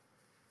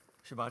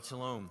Shabbat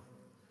Shalom.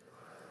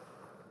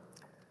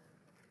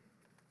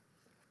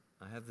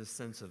 I have this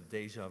sense of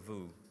deja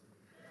vu.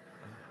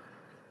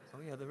 Oh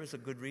yeah, there is a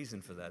good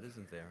reason for that,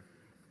 isn't there?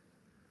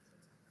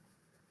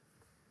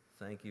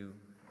 Thank you,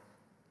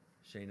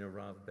 Shana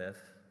Rav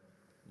Beth,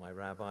 my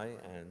rabbi,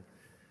 and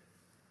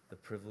the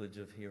privilege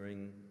of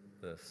hearing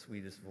the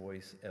sweetest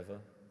voice ever,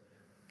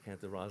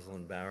 Cantor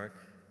Rosalind Barak.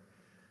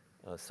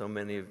 So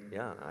many of,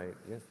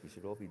 yes, we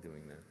should all be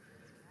doing that.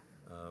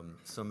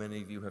 So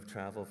many of you have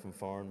traveled from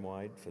far and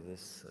wide for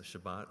this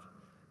Shabbat,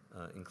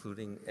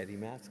 including Eddie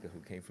Matzka,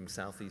 who came from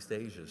Southeast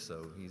Asia.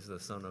 So he's the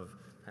son of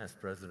past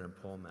President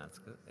Paul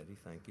Matzka. Eddie,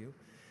 thank you.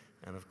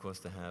 And of course,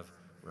 to have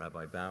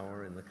Rabbi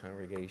Bauer in the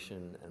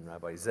congregation and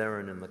Rabbi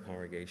Zerin in the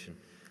congregation,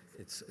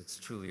 it's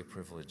truly a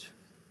privilege.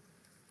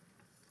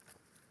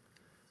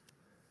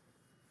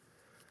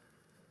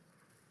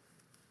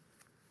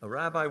 A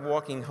rabbi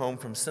walking home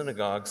from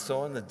synagogue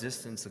saw in the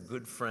distance a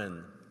good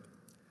friend,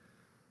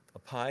 a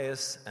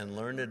pious and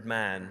learned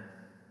man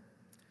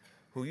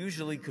who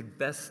usually could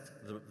best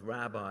the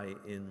rabbi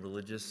in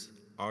religious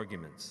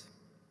arguments.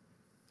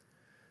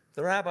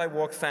 The rabbi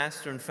walked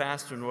faster and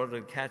faster in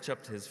order to catch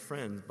up to his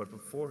friend, but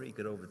before he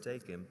could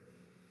overtake him,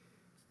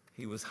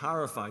 he was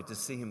horrified to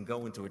see him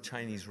go into a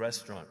Chinese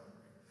restaurant,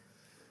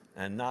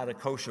 and not a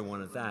kosher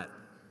one at that.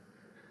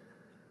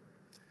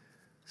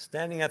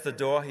 Standing at the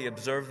door, he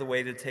observed the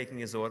waiter taking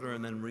his order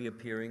and then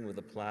reappearing with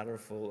a platter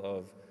full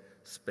of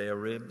spare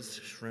ribs,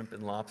 shrimp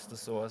and lobster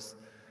sauce,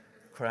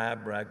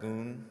 crab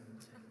ragoon,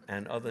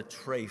 and other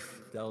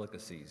treif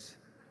delicacies.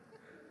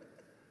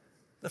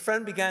 The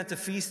friend began to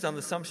feast on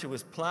the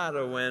sumptuous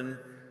platter when,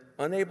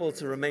 unable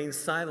to remain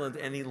silent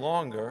any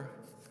longer,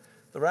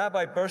 the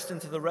rabbi burst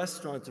into the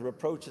restaurant to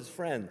reproach his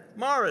friend.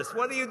 "Morris,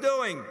 what are you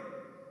doing?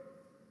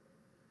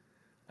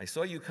 I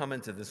saw you come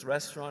into this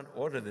restaurant,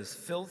 order this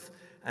filth,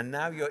 and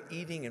now you're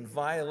eating in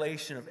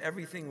violation of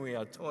everything we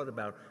are taught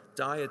about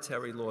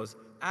dietary laws,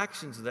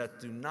 actions that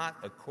do not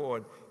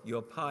accord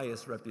your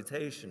pious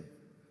reputation."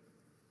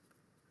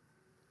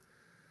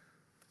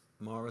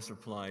 Morris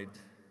replied,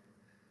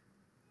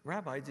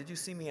 "Rabbi, did you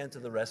see me enter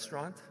the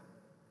restaurant?"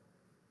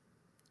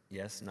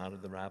 "Yes,"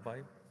 nodded the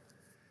rabbi.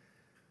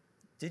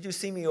 "Did you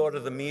see me order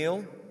the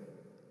meal?"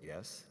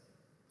 "Yes."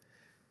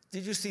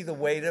 "Did you see the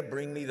waiter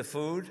bring me the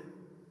food?"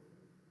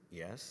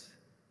 "Yes."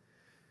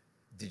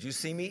 "Did you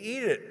see me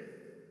eat it?"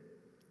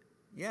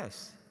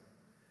 "Yes."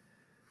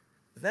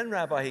 "Then,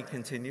 Rabbi," he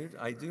continued,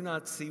 "I do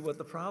not see what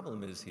the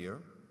problem is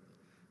here.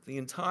 The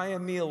entire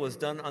meal was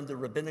done under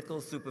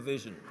rabbinical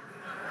supervision."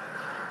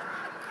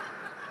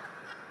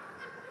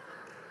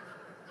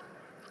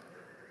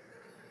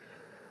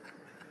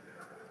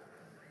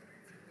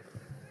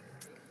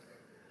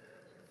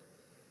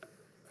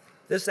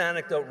 This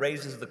anecdote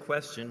raises the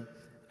question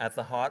at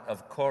the heart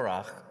of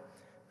Korach,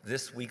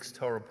 this week's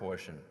Torah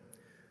portion.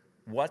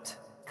 What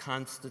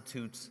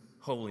constitutes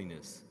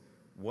holiness?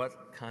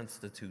 What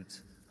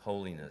constitutes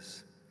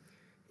holiness?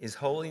 Is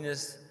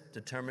holiness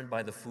determined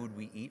by the food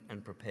we eat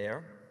and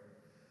prepare?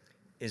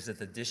 Is it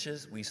the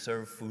dishes we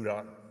serve food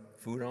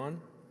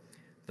on?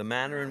 The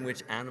manner in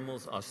which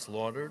animals are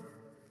slaughtered?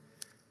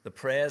 The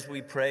prayers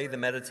we pray, the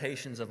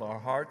meditations of our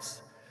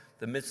hearts,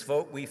 the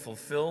mitzvot we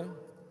fulfill?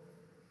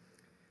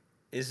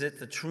 Is it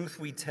the truth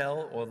we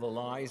tell or the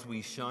lies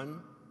we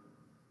shun?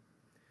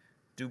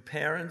 Do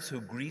parents who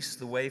grease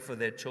the way for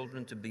their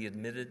children to be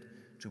admitted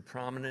to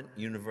prominent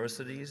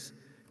universities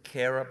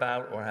care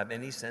about or have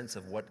any sense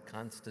of what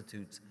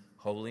constitutes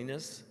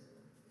holiness?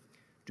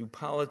 Do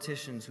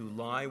politicians who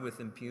lie with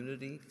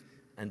impunity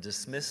and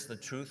dismiss the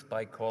truth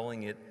by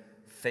calling it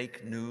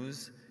fake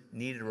news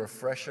need a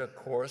refresher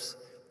course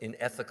in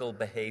ethical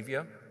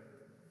behavior?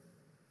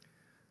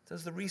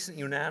 Does the recent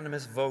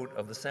unanimous vote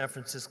of the San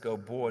Francisco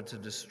board to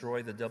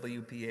destroy the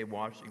WPA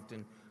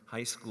Washington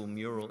High School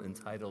mural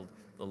entitled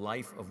 "The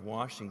Life of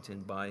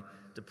Washington" by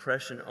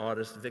Depression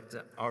artist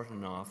Victor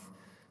Artanoff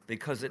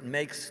because it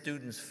makes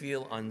students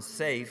feel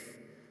unsafe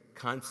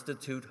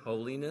constitute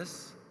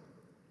holiness?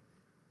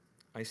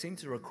 I seem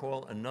to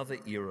recall another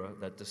era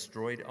that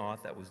destroyed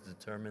art that was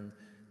determined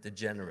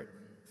degenerate.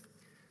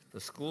 The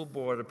school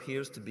board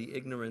appears to be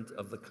ignorant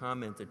of the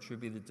comment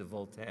attributed to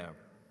Voltaire.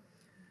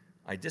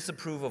 "I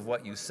disapprove of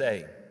what you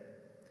say,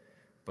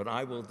 but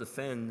I will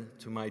defend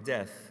to my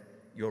death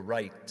your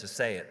right to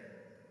say it."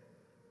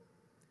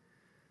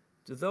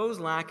 Do those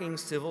lacking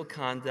civil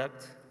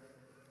conduct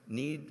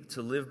need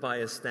to live by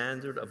a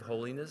standard of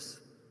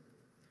holiness?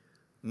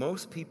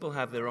 Most people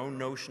have their own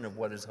notion of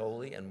what is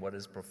holy and what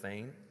is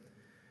profane,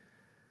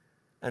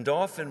 and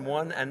often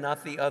one and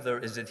not the other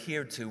is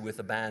adhered to with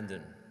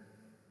abandon.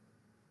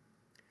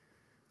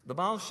 The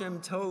Baal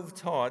Shem Tov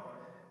taught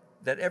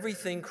that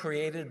everything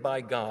created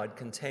by God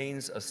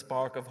contains a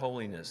spark of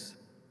holiness.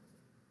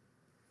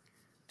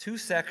 Two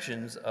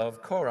sections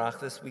of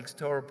Korach, this week's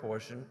Torah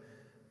portion,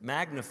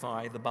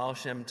 magnify the Baal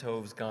Shem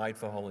Tov's guide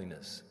for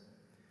holiness.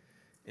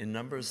 In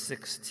Numbers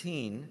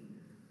 16,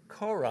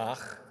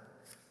 Korach,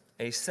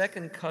 a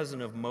second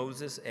cousin of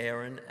Moses,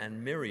 Aaron,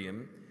 and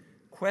Miriam,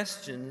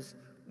 questions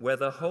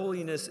whether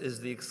holiness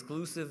is the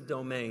exclusive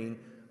domain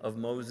of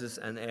Moses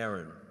and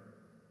Aaron.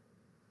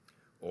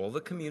 All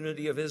the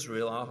community of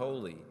Israel are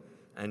holy,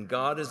 and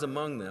God is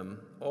among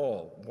them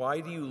all.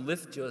 Why do you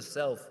lift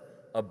yourself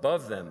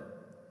above them?"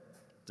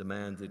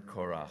 demanded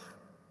Korach.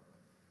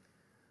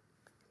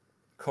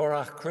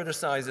 Korach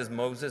criticizes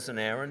Moses and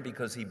Aaron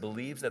because he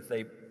believes that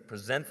they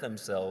present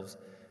themselves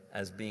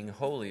as being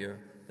holier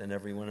than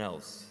everyone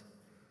else.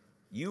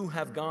 "You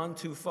have gone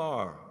too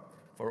far,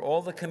 for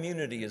all the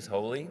community is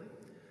holy,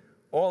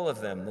 all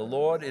of them. The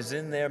Lord is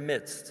in their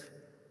midst.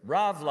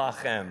 Rav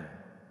lachem,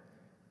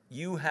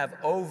 you have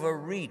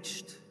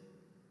overreached.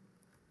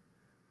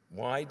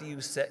 Why do you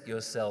set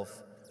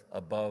yourself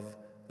above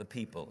the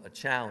people?" A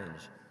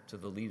challenge to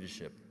the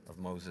leadership of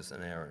Moses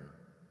and Aaron.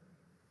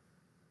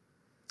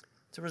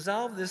 To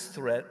resolve this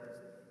threat,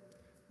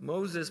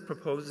 Moses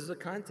proposes a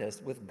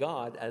contest with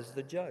God as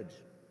the judge.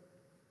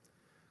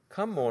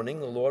 "Come morning,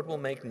 the Lord will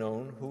make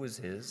known who is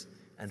his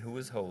and who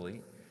is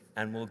holy,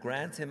 and will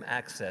grant him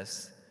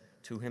access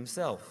to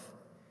himself.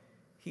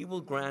 He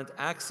will grant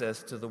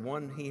access to the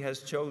one he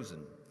has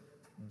chosen.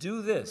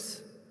 Do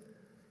this.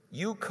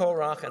 You,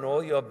 Korach, and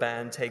all your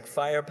band, take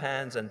fire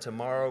pans, and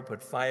tomorrow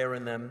put fire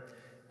in them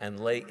and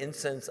lay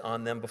incense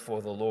on them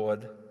before the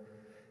Lord.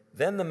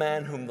 Then the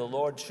man whom the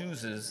Lord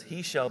chooses,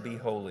 he shall be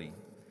holy.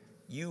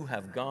 You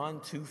have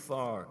gone too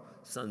far,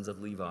 sons of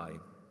Levi."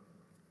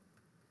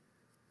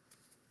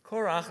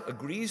 Korach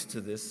agrees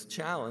to this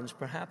challenge,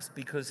 perhaps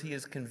because he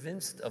is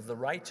convinced of the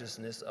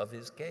righteousness of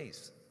his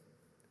case.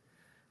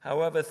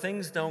 However,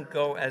 things don't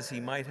go as he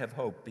might have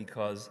hoped,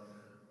 because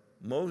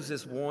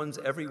Moses warns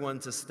everyone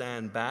to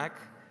stand back,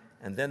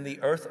 and then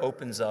the earth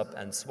opens up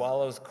and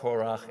swallows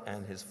Korach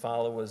and his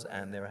followers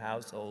and their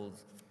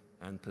households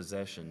and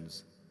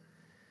possessions,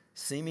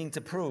 seeming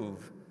to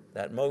prove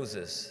that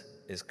Moses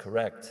is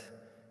correct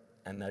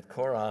and that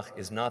Korach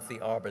is not the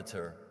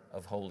arbiter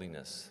of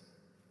holiness.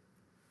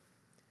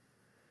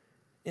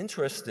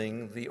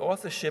 Interesting, the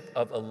authorship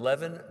of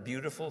 11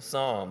 beautiful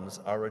psalms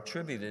are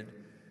attributed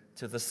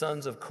to the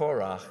sons of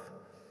Korach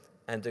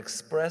and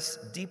express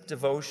deep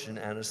devotion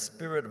and a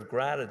spirit of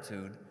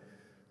gratitude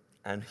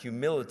and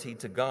humility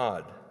to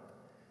God.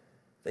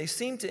 They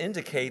seem to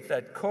indicate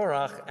that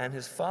Korach and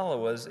his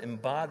followers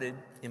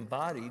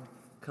embodied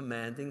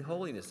commanding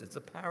holiness. It's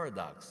a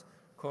paradox.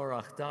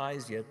 Korach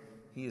dies, yet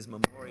he is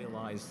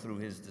memorialized through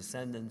his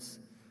descendants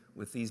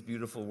with these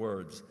beautiful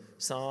words.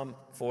 Psalm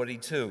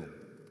 42.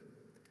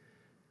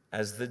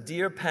 "As the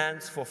deer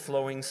pants for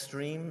flowing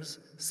streams,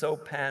 so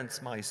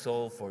pants my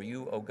soul for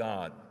you, O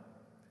God."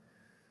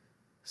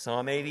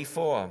 Psalm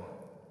 84.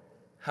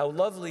 "How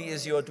lovely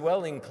is your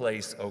dwelling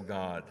place, O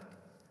God."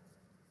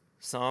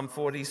 Psalm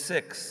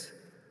 46.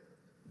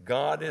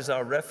 "God is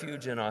our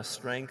refuge and our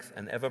strength,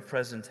 and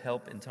ever-present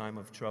help in time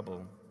of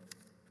trouble.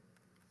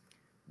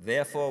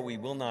 Therefore we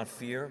will not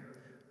fear,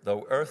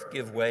 though earth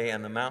give way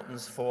and the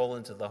mountains fall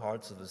into the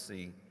hearts of the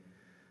sea,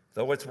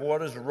 though its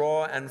waters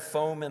roar and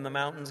foam and the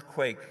mountains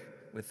quake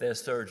with their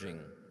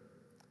surging."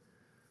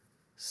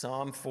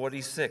 Psalm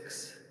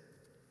 46.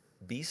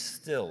 "Be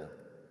still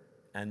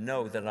and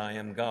know that I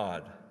am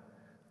God.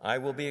 I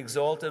will be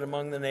exalted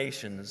among the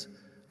nations.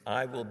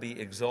 I will be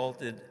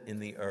exalted in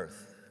the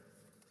earth."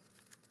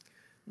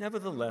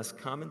 Nevertheless,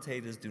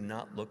 commentators do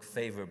not look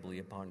favorably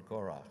upon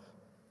Korach.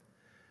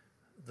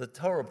 The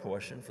Torah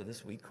portion for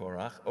this week,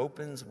 Korach,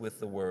 opens with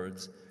the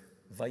words,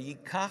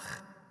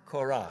 "Vayikach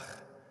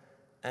Korach,"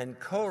 and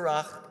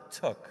Korach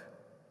took.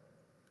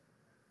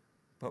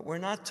 But we're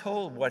not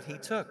told what he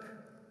took,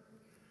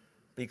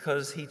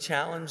 because he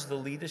challenged the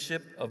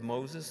leadership of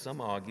Moses.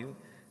 Some argue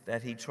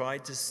that he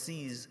tried to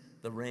seize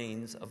the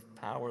reins of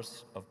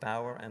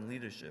power and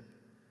leadership.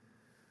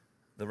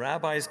 The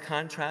rabbis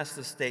contrast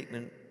the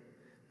statement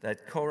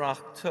that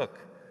Korach took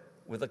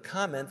with a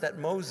comment that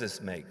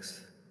Moses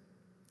makes.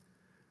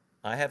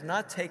 "I have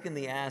not taken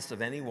the ass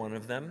of any one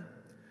of them,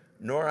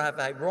 nor have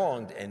I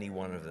wronged any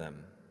one of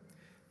them."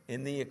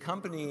 In the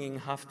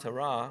accompanying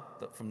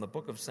Haftarah from the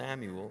book of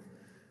Samuel,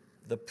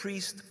 the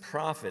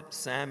priest-prophet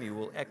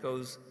Samuel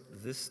echoes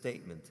this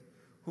statement.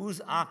 "Whose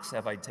ox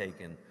have I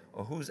taken,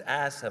 or whose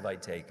ass have I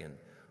taken?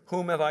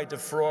 Whom have I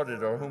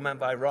defrauded, or whom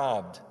have I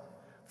robbed?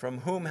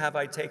 From whom have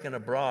I taken a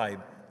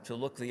bribe to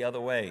look the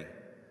other way?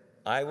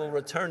 I will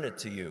return it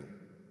to you."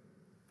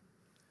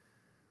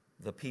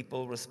 The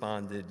people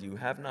responded, "You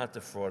have not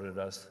defrauded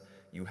us,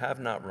 you have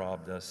not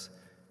robbed us,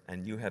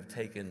 and you have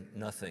taken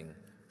nothing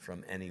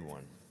from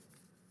anyone."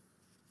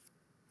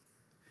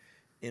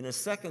 In a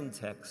second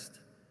text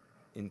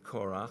in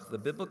Korach, the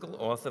biblical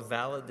author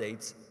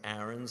validates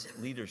Aaron's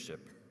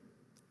leadership.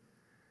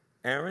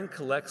 Aaron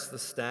collects the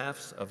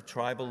staffs of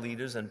tribal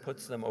leaders and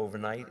puts them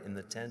overnight in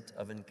the tent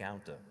of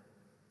encounter.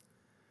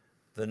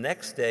 The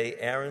next day,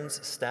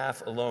 Aaron's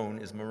staff alone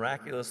is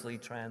miraculously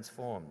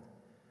transformed.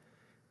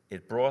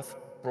 It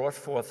brought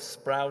forth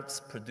sprouts,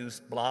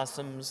 produced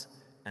blossoms,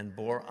 and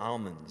bore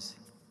almonds.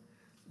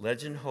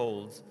 Legend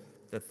holds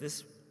that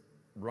this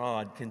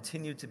rod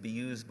continued to be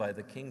used by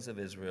the kings of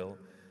Israel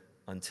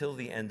until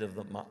the end of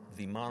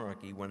the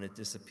monarchy, when it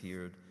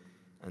disappeared,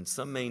 and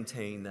some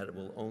maintain that it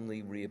will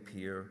only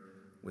reappear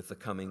with the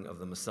coming of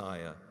the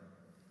Messiah,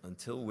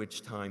 until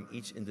which time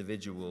each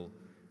individual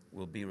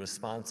will be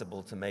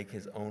responsible to make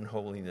his own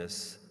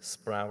holiness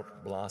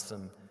sprout,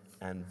 blossom,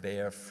 and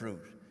bear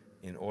fruit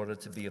in order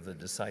to be of the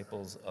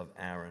disciples of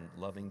Aaron,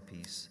 loving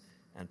peace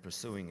and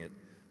pursuing it,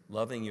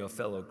 loving your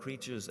fellow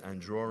creatures and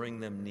drawing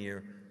them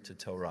near to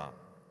Torah.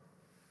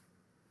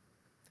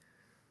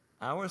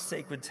 Our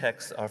sacred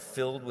texts are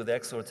filled with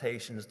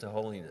exhortations to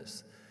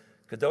holiness.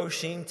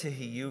 Kadoshim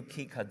tihiyu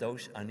ki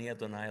kadosh ani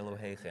Adonai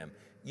Elohechem.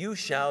 You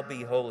shall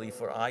be holy,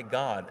 for I,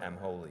 God, am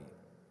holy.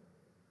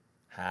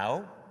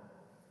 How?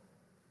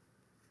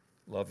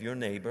 Love your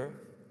neighbor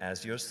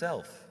as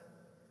yourself.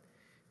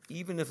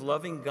 Even if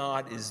loving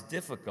God is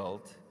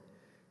difficult,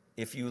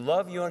 if you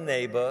love your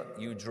neighbor,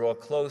 you draw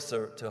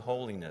closer to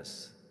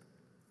holiness.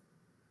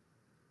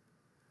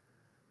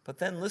 But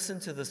then listen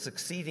to the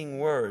succeeding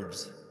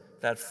words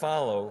that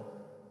follow,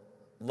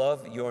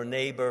 love your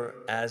neighbor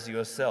as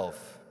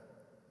yourself.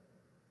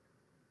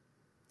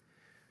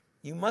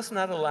 You must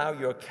not allow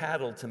your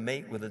cattle to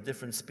mate with a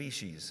different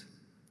species.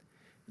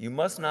 You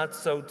must not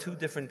sow two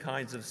different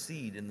kinds of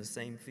seed in the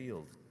same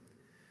field.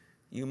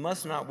 You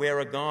must not wear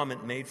a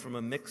garment made from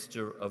a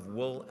mixture of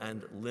wool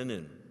and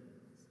linen.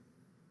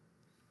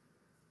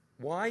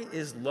 Why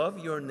is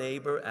love your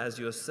neighbor as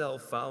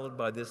yourself followed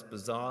by this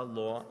bizarre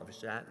law of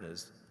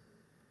shatnez,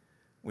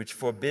 which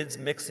forbids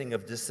mixing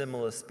of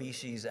dissimilar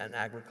species and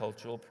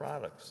agricultural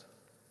products?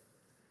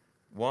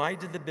 Why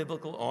did the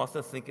biblical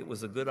author think it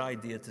was a good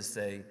idea to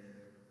say,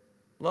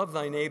 love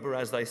thy neighbor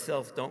as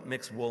thyself, don't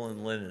mix wool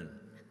and linen?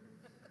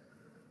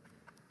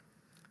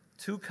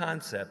 Two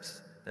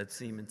concepts that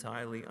seem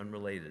entirely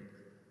unrelated.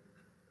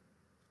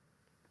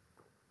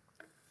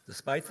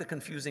 Despite the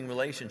confusing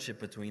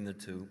relationship between the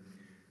two,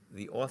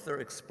 the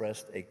author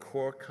expressed a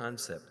core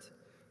concept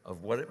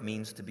of what it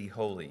means to be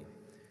holy.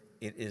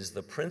 It is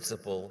the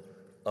principle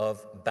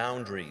of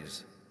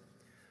boundaries.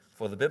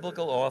 For the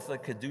biblical author,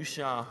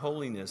 Kedusha,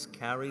 holiness,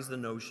 carries the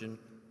notion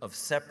of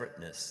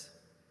separateness.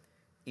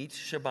 Each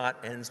Shabbat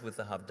ends with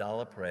the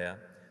Havdalah prayer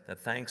that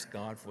thanks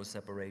God for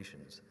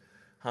separations.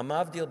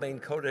 Hamavdil bein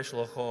kodesh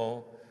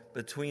l'chol,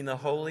 between the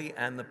holy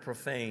and the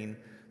profane,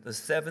 the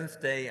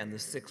seventh day and the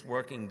 6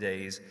 working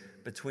days,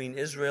 between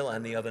Israel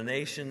and the other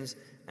nations,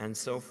 and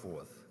so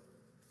forth.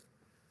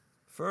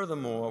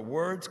 Furthermore,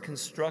 words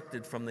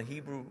constructed from the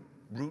Hebrew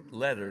root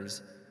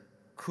letters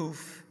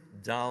Kuf,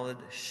 Daled,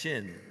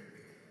 Shin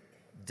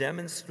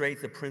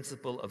demonstrate the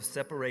principle of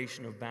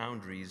separation of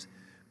boundaries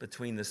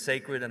between the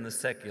sacred and the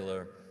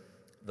secular,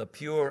 the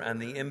pure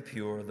and the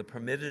impure, the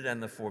permitted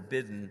and the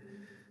forbidden,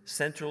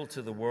 central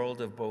to the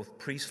world of both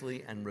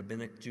priestly and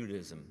rabbinic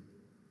Judaism.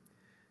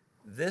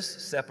 This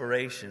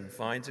separation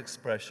finds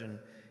expression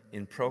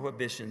in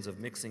prohibitions of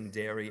mixing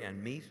dairy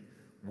and meat,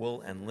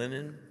 wool and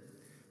linen,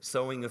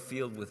 sowing a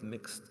field with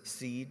mixed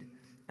seed,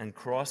 and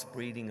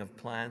crossbreeding of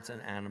plants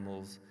and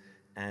animals,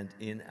 and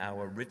in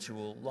our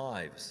ritual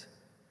lives.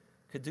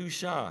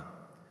 Kedusha,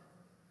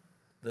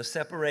 the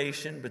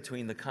separation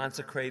between the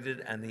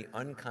consecrated and the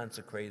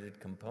unconsecrated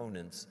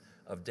components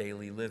of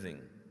daily living.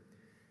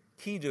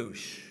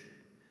 Kiddush,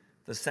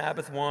 the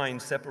Sabbath wine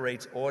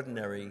separates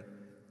ordinary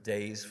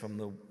days from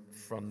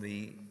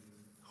the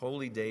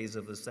holy days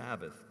of the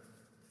Sabbath.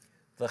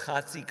 The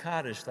Chatzi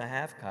Kaddish, the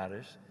half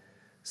Kaddish,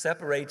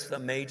 separates the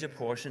major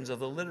portions of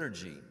the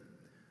liturgy.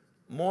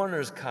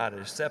 Mourner's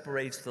Kaddish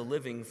separates the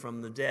living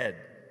from the dead.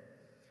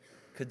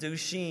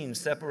 Kedushin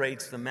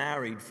separates the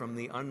married from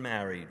the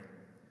unmarried.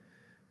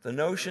 The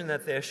notion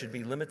that there should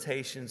be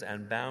limitations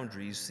and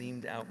boundaries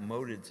seemed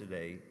outmoded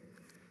today,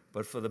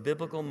 but for the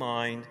biblical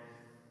mind,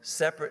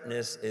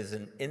 separateness is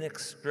an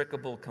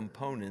inextricable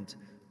component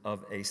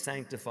of a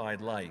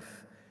sanctified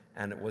life,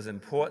 and it was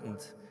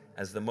important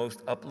as the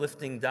most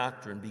uplifting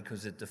doctrine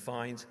because it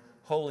defines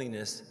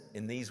holiness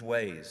in these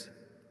ways.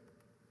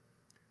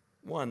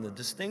 1, the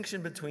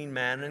distinction between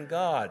man and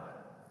God.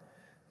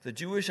 The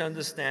Jewish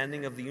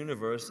understanding of the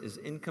universe is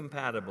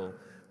incompatible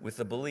with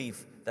the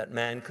belief that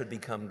man could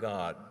become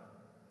God.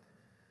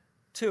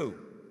 2,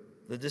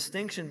 the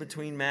distinction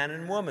between man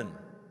and woman.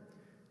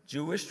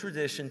 Jewish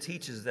tradition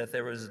teaches that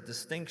there is a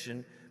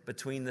distinction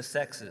between the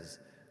sexes,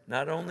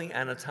 not only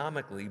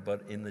anatomically,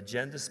 but in the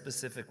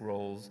gender-specific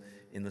roles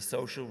in the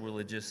social,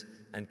 religious,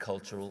 and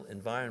cultural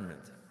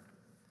environment.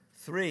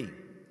 3,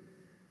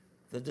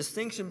 the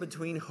distinction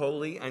between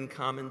holy and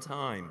common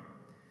time.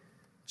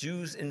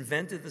 Jews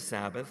invented the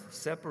Sabbath,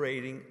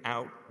 separating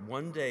out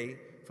one day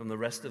from the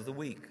rest of the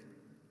week.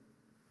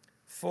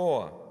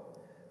 4,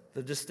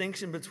 the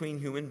distinction between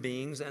human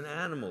beings and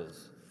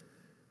animals.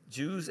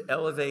 Jews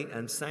elevate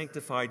and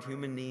sanctified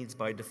human needs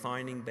by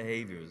defining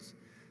behaviors,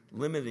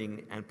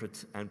 limiting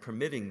and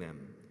permitting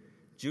them.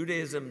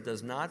 Judaism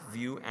does not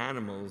view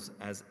animals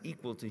as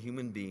equal to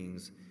human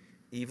beings,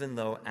 even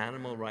though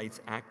animal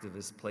rights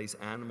activists place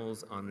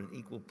animals on an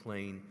equal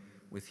plane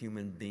with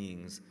human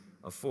beings,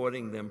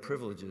 affording them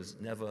privileges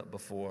never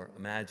before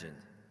imagined.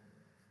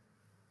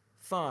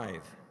 5,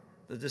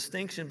 the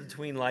distinction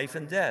between life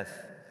and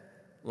death.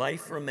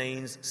 Life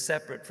remains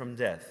separate from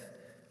death.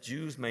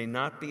 Jews may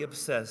not be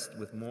obsessed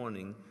with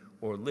mourning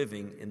or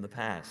living in the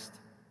past.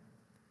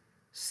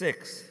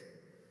 6,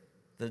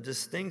 the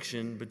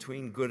distinction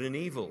between good and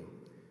evil.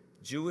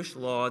 Jewish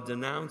law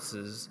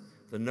denounces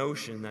the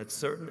notion that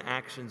certain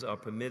actions are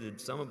permitted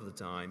some of the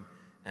time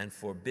and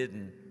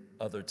forbidden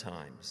other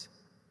times.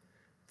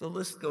 The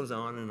list goes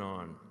on and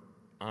on.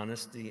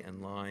 Honesty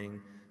and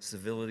lying,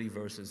 civility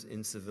versus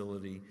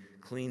incivility,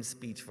 clean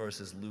speech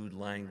versus lewd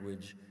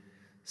language,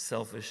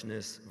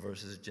 selfishness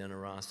versus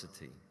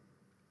generosity.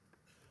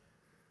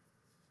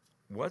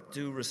 What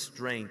do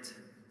restraint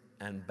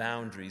and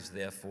boundaries,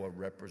 therefore,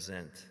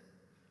 represent?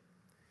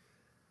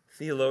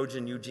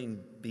 Theologian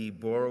Eugene B.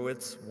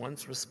 Borowitz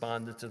once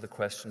responded to the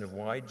question of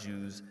why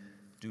Jews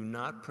do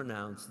not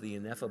pronounce the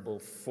ineffable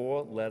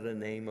 4-letter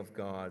name of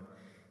God,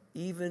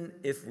 even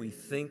if we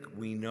think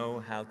we know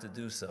how to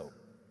do so.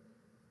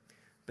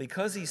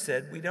 Because, he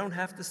said, we don't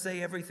have to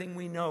say everything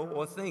we know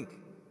or think.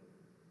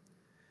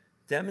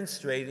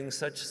 Demonstrating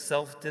such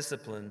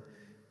self-discipline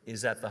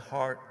is at the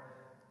heart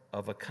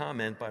of a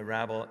comment by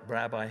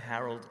Rabbi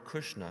Harold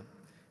Kushner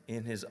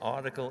in his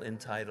article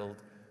entitled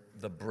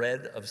 "The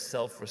Bread of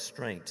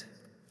Self-Restraint,"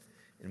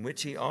 in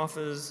which he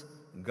offers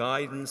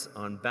guidance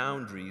on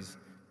boundaries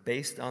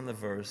based on the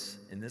verse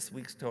in this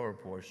week's Torah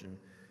portion,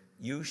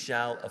 "You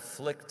shall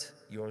afflict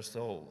your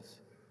souls."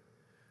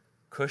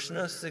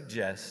 Kushner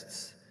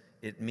suggests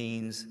it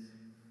means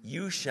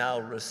you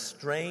shall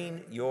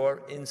restrain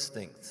your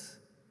instincts.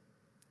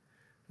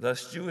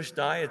 Thus, Jewish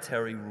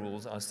dietary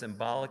rules are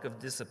symbolic of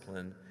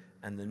discipline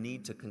and the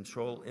need to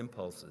control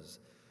impulses,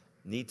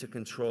 need to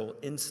control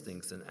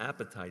instincts and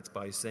appetites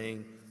by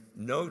saying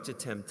no to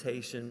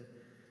temptation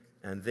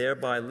and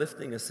thereby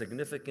lifting a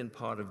significant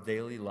part of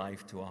daily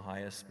life to a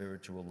higher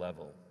spiritual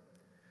level.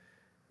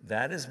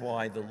 That is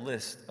why the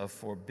list of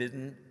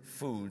forbidden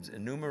foods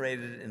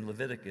enumerated in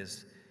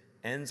Leviticus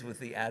ends with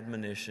the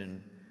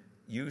admonition,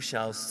 "You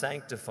shall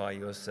sanctify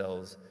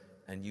yourselves,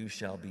 and you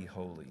shall be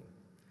holy."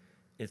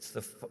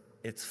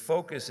 Its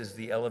focus is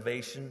the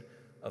elevation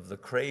of the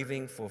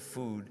craving for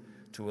food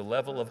to a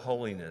level of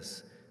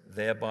holiness,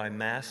 thereby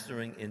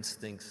mastering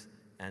instincts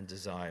and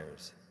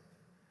desires.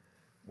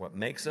 What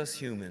makes us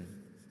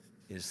human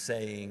is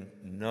saying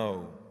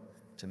no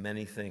to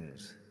many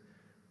things.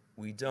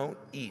 We don't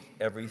eat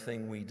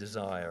everything we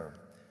desire.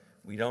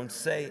 We don't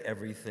say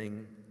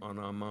everything on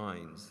our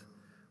minds.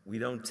 We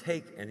don't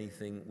take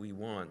anything we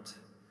want,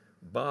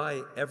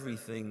 buy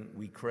everything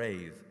we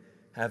crave,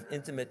 have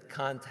intimate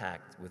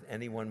contact with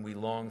anyone we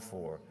long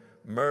for,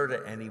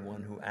 murder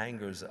anyone who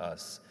angers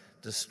us,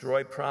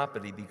 destroy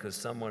property because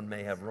someone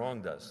may have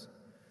wronged us.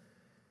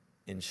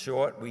 In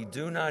short, we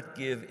do not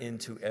give in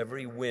to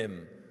every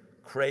whim,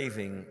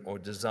 craving, or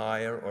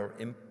desire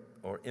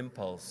or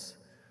impulse,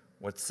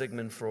 what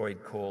Sigmund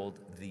Freud called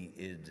the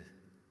id.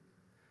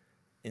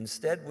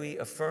 Instead, we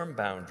affirm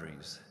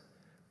boundaries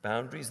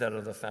that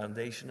are the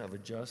foundation of a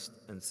just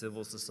and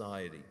civil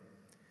society.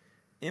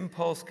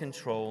 Impulse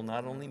control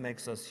not only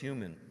makes us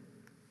human,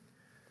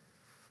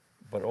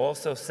 but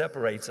also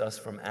separates us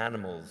from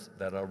animals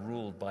that are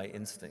ruled by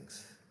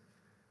instincts.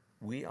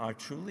 We are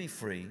truly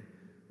free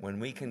when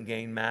we can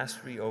gain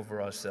mastery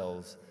over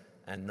ourselves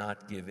and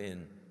not give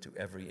in to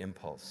every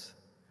impulse.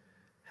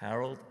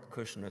 Harold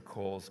Kushner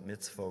calls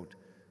mitzvot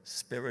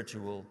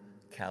spiritual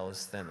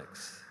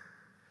calisthenics,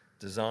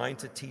 designed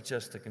to teach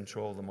us to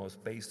control the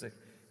most basic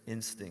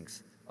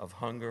instincts of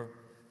hunger,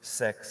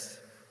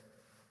 sex,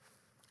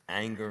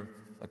 anger,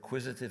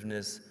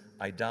 acquisitiveness,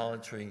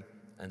 idolatry,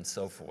 and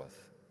so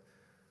forth.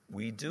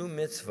 We do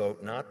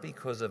mitzvot not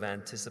because of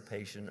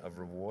anticipation of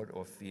reward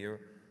or fear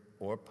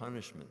or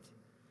punishment,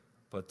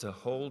 but to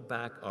hold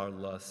back our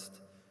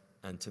lust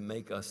and to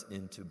make us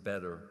into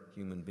better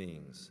human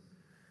beings.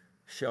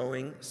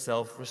 Showing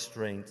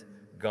self-restraint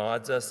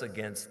guards us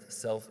against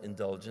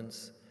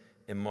self-indulgence,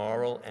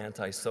 immoral,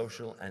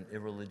 antisocial, and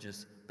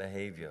irreligious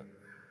behavior.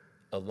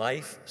 A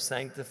life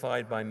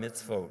sanctified by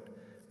mitzvot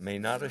may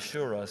not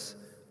assure us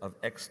of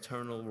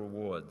external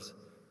rewards,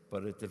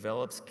 but it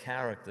develops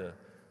character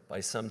by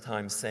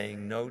sometimes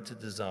saying no to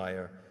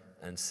desire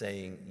and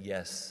saying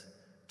yes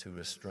to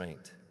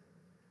restraint.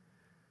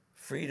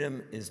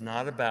 Freedom is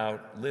not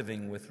about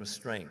living with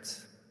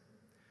restraints.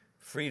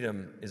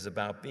 Freedom is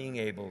about being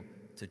able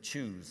to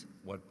choose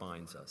what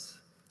binds us.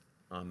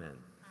 Amen.